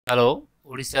Hello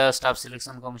Odisha staff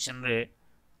selection commission रे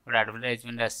गोटे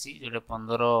आडभर्टाइजमेंट आसी जोटे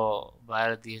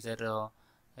 15/12/2000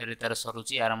 रे तार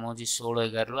सरुची आरंभ हो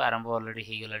 16/11 आरंभ अलरेडी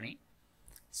हो गलानी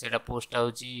सेटा post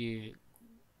आउची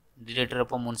director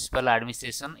of municipal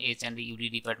administration H and UD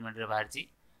department रे बाहर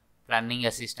प्लानिंग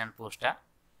असिस्टेंट पोस्टा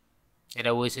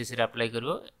एटा ओएसएससी रे अप्लाई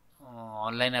करिवो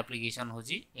ऑनलाइन एप्लिकेशन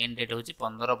होची एंड डेट होची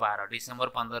 15/12 डिसेंबर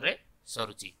 15 रे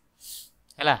सरुची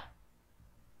हैला।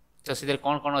 तो से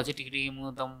कौन कौन अच्छे टिके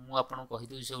मुझे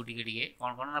कहीदे सब टिके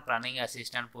कौन कौन ना प्लानिंग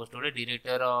असिस्टेंट पोस्ट गोटे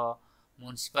director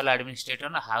municipal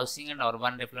administrator housing and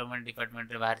urban development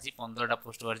department बाहर 15टा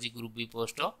पोस्ट बाहर ग्रुप बी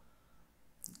पोस्ट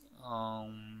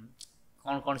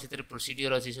कौन कौन से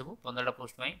प्रोसीडियर अच्छी सब 15टा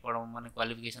पोस्ट माने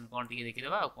क्वालिफिकेशन कौन टी देखीदे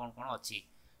कौन कौन अच्छी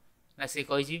ना से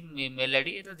कही मेल आई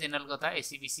डी तो जनरल कथा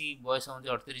एसी बीसी बयस हूँ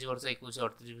 38 वर्ष 21 38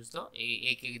 वर्ष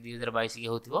 1/1/2022 के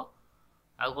हो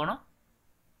आउ कौन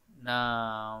ना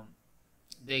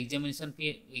द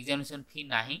एग्जामिनेशन फी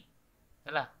नाही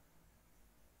हैला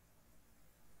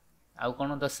आउ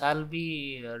कौन द साल भी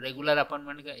रेगुलर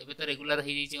अपॉइंटमेंट एबे तो रेगुलर हो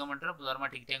जाइए गवर्नमेंट रो दरमा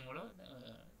ठीक ठाक मिलो हो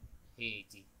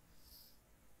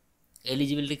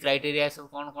एलिजिबिलिटी क्राइटेरिया सब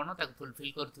कौन कौन ताको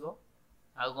फुलफिल करथिबो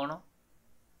आउ कौन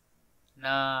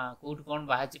ना कोट कौन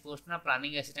बाहाची पोस्ट ना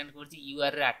प्लानिंग असिस्टेंट करछि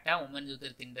यूआर रे 8टा वुमेन जो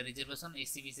 3टा रिजर्वेशन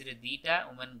एससी बीसी रे 2टा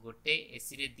वुमेन गोटे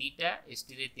एससी रे 2टा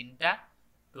एसटी रे 3टा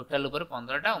टोटाल ऊपर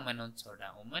 15टा वुमेन 6टा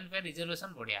वुमेन पे रिजर्वेशन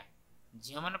बढ़िया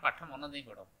झील मैंने पाठ मन नहीं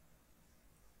पढ़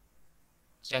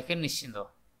चाकरी निश्चिंत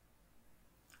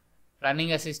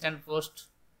प्लानिंग असिस्टेंट पोस्ट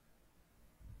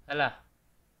है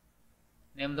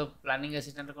नेम द प्लानिंग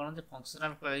असिस्टेंट कौन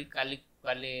फंक्शनल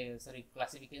सॉरी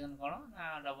क्लासिफिकेशन कौन ना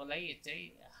double I H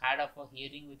I hard of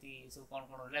hearing with सब कौन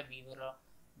कौन रहा बीवर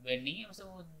बेंडिंग सब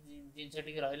जिनस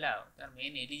रहा तार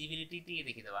मेन एलिजिबिलिटी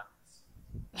देखीदे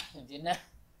जेनरल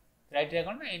क्राइटेरिया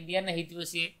कौन ना इंडियन हो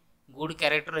सी गुड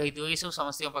क्यारेक्टर हो ये सब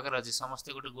समस्त पाखे अच्छे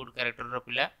समस्ते गोटे गुड क्यारेक्टर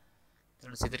पिला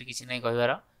तेणु से किसी ना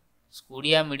कहार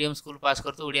ओडिया मीडियम स्कूल पास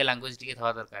कर तो ओडिया लैंग्वेज टी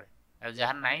था दरकार अब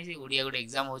जहाँ ना से ओडिया गोटे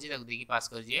एग्जाम होगी पास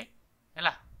कर है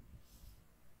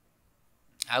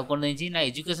आउ कौन देखिए ना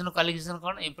एजुकेशन क्वालिफिकेशन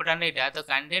कौन इंपोर्टेंट यहाँ तो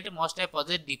candidate must have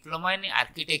पॉजेड diploma in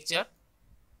architecture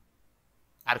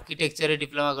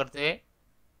diploma करते हुए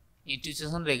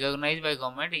इंस्टीट्यूशन रिकॉग्नाइज बाय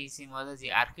गवर्नमेंट इसी मदद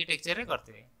आर्किटेक्चर रे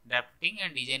करते हुए drafting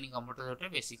and designing computer होटे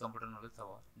basic computer knowledge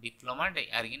थबो diploma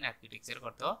in architecture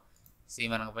करते हो से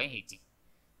मानक पई हेची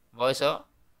बयस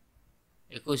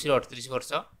 21 ରୁ 38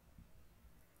 वर्ष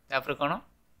तापर कौन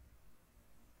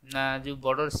ना जो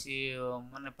बॉर्डर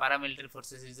माने paramilitary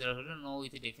forces is know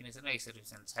with definition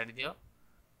एक्सरप्शन छाड़ी दियो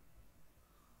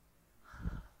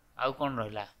आउ कौन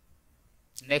रहिला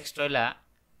नेक्स्ट रहिला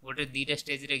गोटे 2टा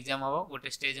स्टेज रे एग्जाम हम गोटे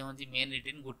स्टेज हूँ मेन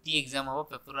रिटन गोटे एग्जाम हम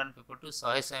पेपर 1 पेपर 2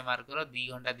 100 मार्क 2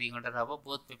 घंटा हम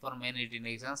both paper main written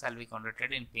exam साल be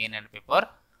conducted in pen and paper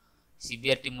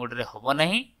CBRT mode रे हम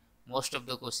नहीं most of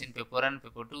the question paper 1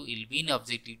 paper 2 will be in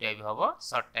objective type हम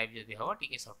शॉर्ट टाइप जदि हम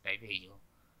टिके शॉर्ट टाइप हो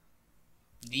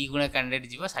 2 गुणा कैंडिडेट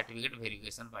जीव सर्टिफिकेट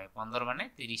वेरिफिकेशन 15 माने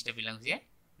 30टा पिला सी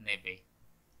नेबे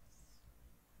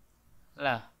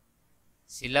हला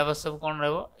सिलेबस सब कौन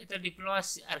रहा डिप्लोमा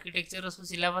आर्किटेक्चर सब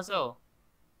सिलेबस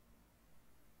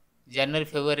जनवरी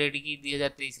फेब्रुआरी की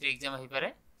 2023 एग्जाम हो पारे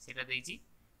से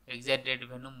एग्जाक्ट डेट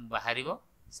भेन्यू बाहर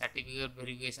सर्टिफिकेट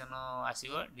वेरिफिकेशन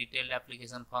आसो डिटेल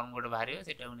एप्लिकेशन फॉर्म गोटे बाहर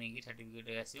से नहीं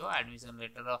सर्टिफिकेट आसो एडमिशन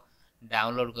लेटर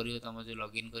डाउनलोड कर तुम जो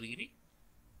लॉगिन करी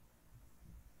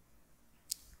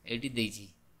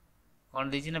कौन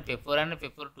देना paper 1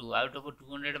 paper 2 out of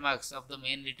 200 marks of the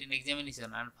main written examination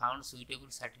and found suitable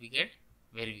certificate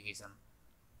verification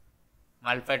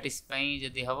मालप्राक्टिस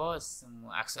जदि हम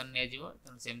एक्शन निया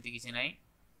तेणु सेमती किसी ना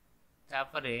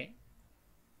तापर ये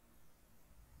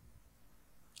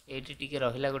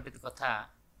रहा गोटे कथा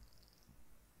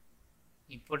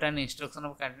important instruction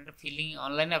of candidate filling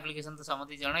online application तो समझ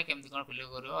जना केमती कौन फिल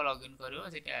कर लॉगिन कर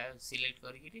सिलेक्ट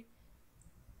कर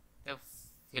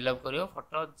फिलअप कर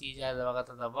फोटो जी जहाँ देवा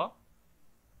कथा दब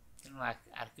तेणु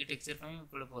आर्किटेक्चर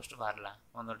गोटे पोस्ट बाहर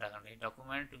 15टा खंडे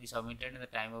document to be submitted in the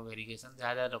time of verification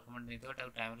जहाँ जहाँ डॉक्यूमेंट नहीं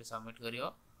टाइम रे सबमिट कर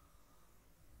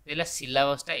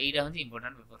सिलेबसटा यहाँ हूँ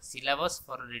important paper syllabus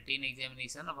for written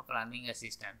examination of planning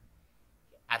assistant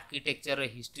architecture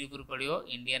history पर पड़ो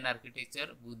Indian architecture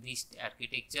Buddhist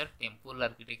architecture temple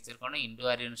architecture कौन इंडो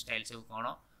आर्यन स्टाइल सब कौन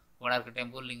कोणार्क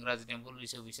टेम्पल लिंगराज टेम्पल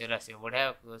सब विषय आस बढ़िया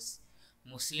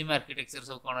मुस्लिम आर्किटेक्चर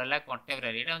सब कौन है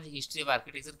कंटेम्परारी यहाँ हूँ हिस्ट्री ऑफ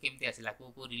आर्किटेक्चर केमती आसला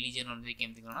को रिलीजन अनुसार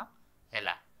केमती कौन है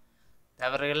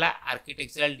तापर गला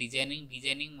architectural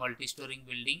designing multi storing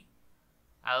building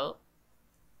आउ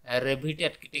रेविट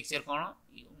आर्किटेक्चर कौन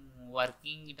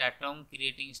working datum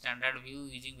creating standard view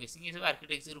using basic ये सब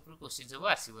आर्किटेक्चर ऊपर क्वेश्चन सब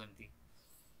आसो एमती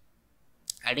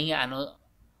adding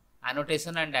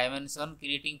annotation and dimension,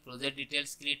 creating project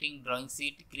details, creating drawing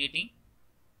sheet, creating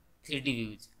 3D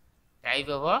views, type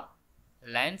of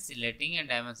lines, lighting and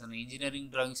dimension, engineering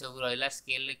drawing सब रहा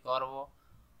scale curve,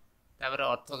 तापर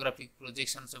orthographic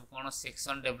projection सब कौन,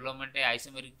 section development,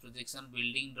 isomeric projection,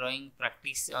 building drawing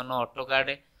practice on ऑटोकाड,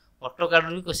 ऑटोकाड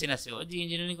भी question आसो जी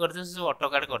engineering करते सब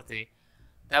ऑटोकाड करते।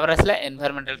 तापर आसला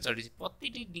एनवायरमेंटल स्टडीज, प्रति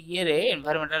डीए रे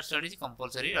एनवायरमेंटल स्टडीज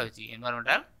कंपलसरी रही।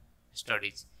 एनवायरमेंटल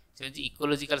स्टडीज से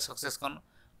इकोलॉजिकल सक्सेस कौन,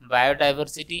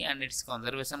 बायोडाइवर्सिटी एंड इट्स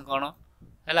कंजर्वेशन कौन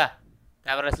है।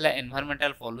 तापर आसला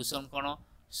एनवायरमेंटल पॉल्यूशन कौन,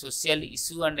 सोशल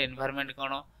इश्यू एंड एनवायरमेंट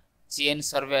कौन, चेन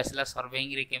सर्वे आसला,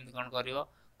 सर्वेइंग रे केमती कौन करिवो,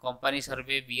 company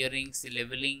survey, bearings,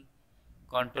 levelling,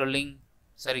 controlling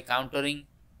countering,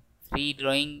 free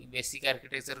drawing, basic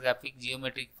architecture, graphic,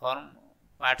 geometric form,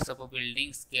 parts of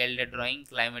building, scaled drawing,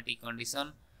 climatic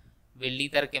condition, building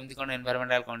तार केमती कौन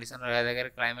एनवायरमेंटल कंडीशन रहा दरकार,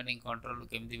 क्लाइमेटिक कंट्रोल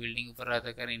केमती बिल्डिंग ऊपर रहा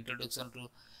दरकार, introduction to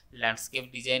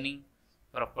landscape designing,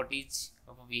 properties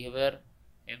of behaviour,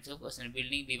 M सब question,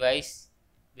 building device,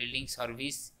 building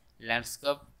service,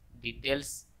 landscape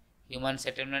details, human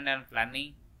settlement and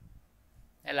planning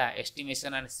है,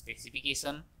 estimation and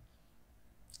specification,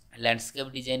 landscape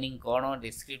designing कौन,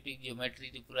 डिस्क्रिप्टिव ज्योमेट्री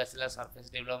पूरा आसला, सरफेस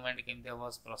डेवलपमेंट केमती हम,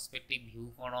 पर्सपेक्टिव व्यू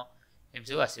कौन एम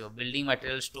सब आसो, building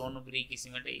material stone, brick,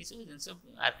 cement, ये सब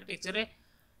जिन आर्किटेक्चर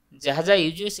जहाँ जहाँ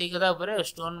यूज हुए से कथा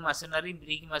स्टोन मशीनरी,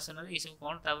 ब्रिक मशीनरी, ये सब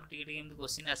कौन टे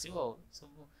क्वेश्चन आसो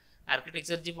सब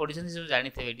आर्किटेक्चर जी पढ़ी सब जानी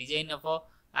थे। Design of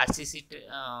RCC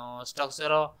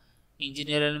structure,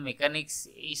 engineer and mechanics,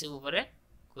 ये सब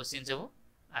क्वेश्चन सब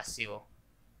आसो,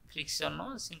 फ्रिक्शन,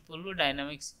 सिंपल,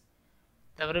 डायनामिक्स,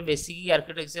 तापर basic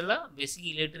architecture, basic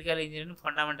electrical engineering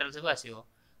fundamental सब आसो,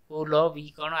 को ल भी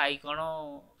कौन, आई कौन,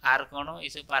 आर कौन, ये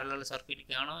सब पैरेलल सर्किट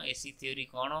कौन, एसी थ्योरी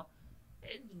कौन,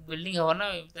 बिल्डिंग हम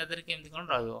ना तादर केमती कौन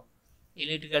रहिबो,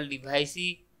 इलेक्ट्रिकल डिवाइस,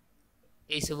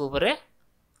 ये सब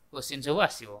क्वेश्चन सब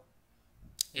आसो।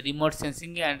 Remote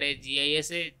sensing and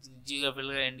GIS,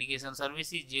 geographical indication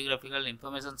service, geographical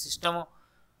information system,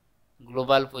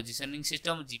 global positioning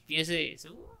system, GPS, ये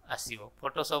सब आसो।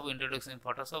 Photoshop, introduction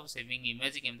Photoshop, saving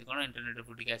image केमती कौन इंटरनेट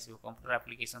फुटिक आसो, कंप्यूटर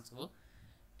एप्लिकेशन सब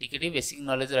टिके बेसिक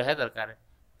नॉलेज रहा दरकार,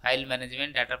 फाइल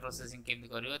मैनेजमेंट, डाटा प्रोसेसिंग केमती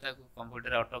करिवो ताको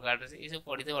कंप्यूटर ऑटोकाड ये सब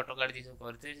पढ़ी थे, ऑटोकाड जी सब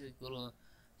करते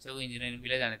सब इंजीनियरिंग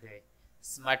पिला जानी थे।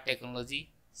 Smart technology,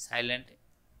 silent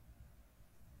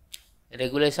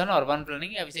regulation, urban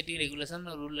planning, या विषय रेगुलेशन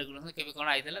रूल रेगुलेशन केबे कोन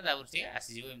आइतला तापर से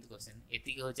आसी जिवो एमती क्वेश्चन।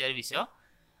 एतिक हो चार विषय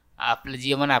आप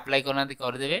जी मैंने अप्लाई करना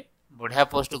कर देबे, बढ़िया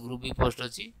पोस्ट ग्रुप भी पोस्ट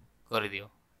अच्छी कर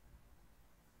दियो।